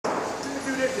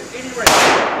any range.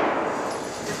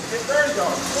 It's 30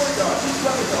 yards, 40 yards. These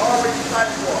weapons are already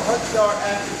designed for a 100-yard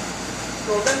accuracy.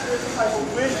 So unless there's some type of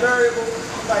wind variable,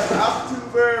 some type of altitude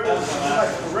variable, some type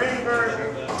of rain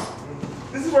variable,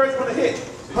 this is where it's going to hit.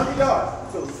 100 yards.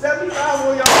 So 75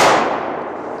 more yards.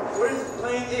 Where this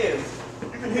plane is, you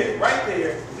can hit it right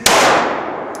there.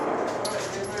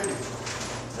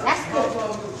 That's good.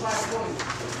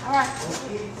 All right.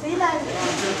 See you later.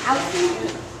 I'll see you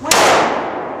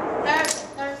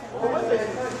Thursday.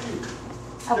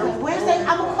 Okay, Wednesday,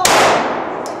 I'm going to call you.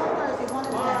 Thursday, one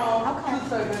of the days. Okay. 2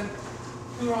 seconds,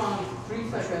 2 rounds, 3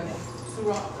 seconds, 2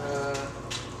 rounds,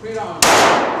 3 rounds.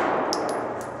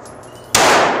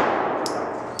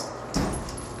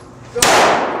 Go.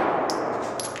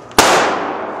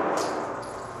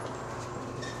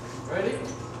 Ready?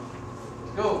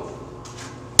 Go.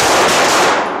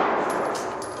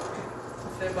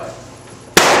 Step by.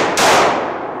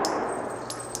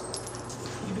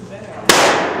 You do better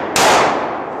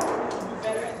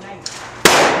at night.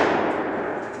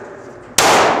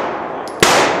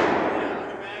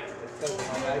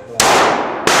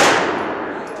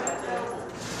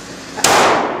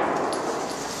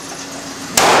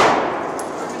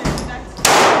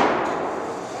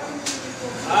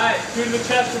 Alright, 2 to the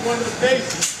chest and 1 to the face.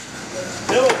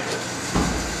 Middle.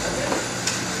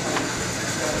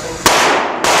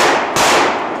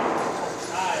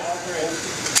 Alright, all 3.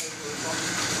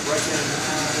 Right down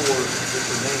the board with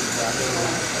the names.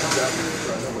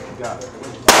 I know what you got.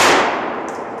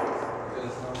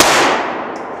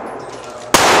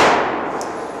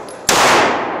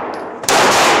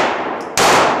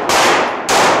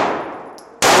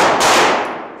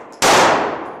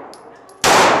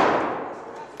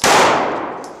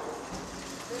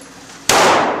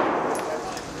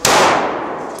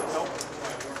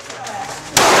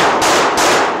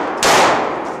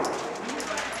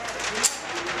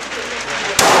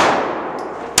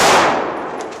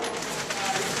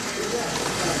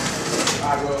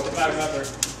 Back up there.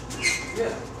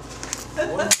 Yeah. I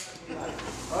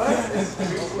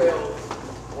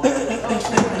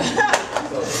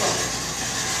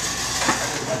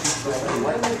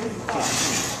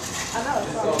know,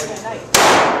 it's already at night.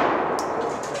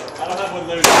 I don't have one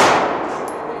loaded.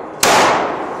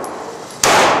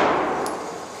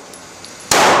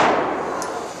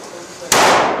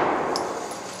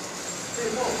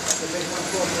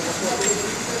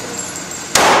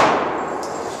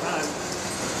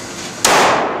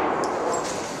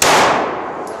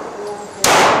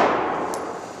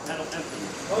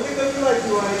 Only thing you like,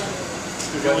 Dwight.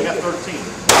 We only got 13.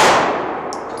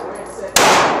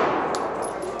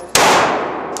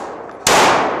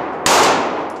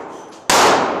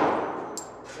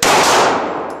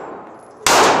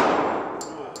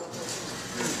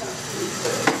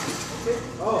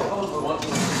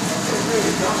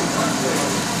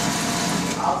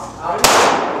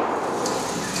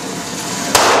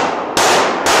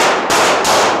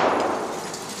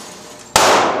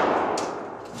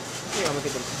 I'm gonna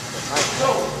get them.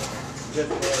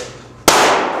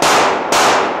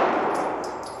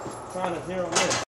 Just trying to zero in.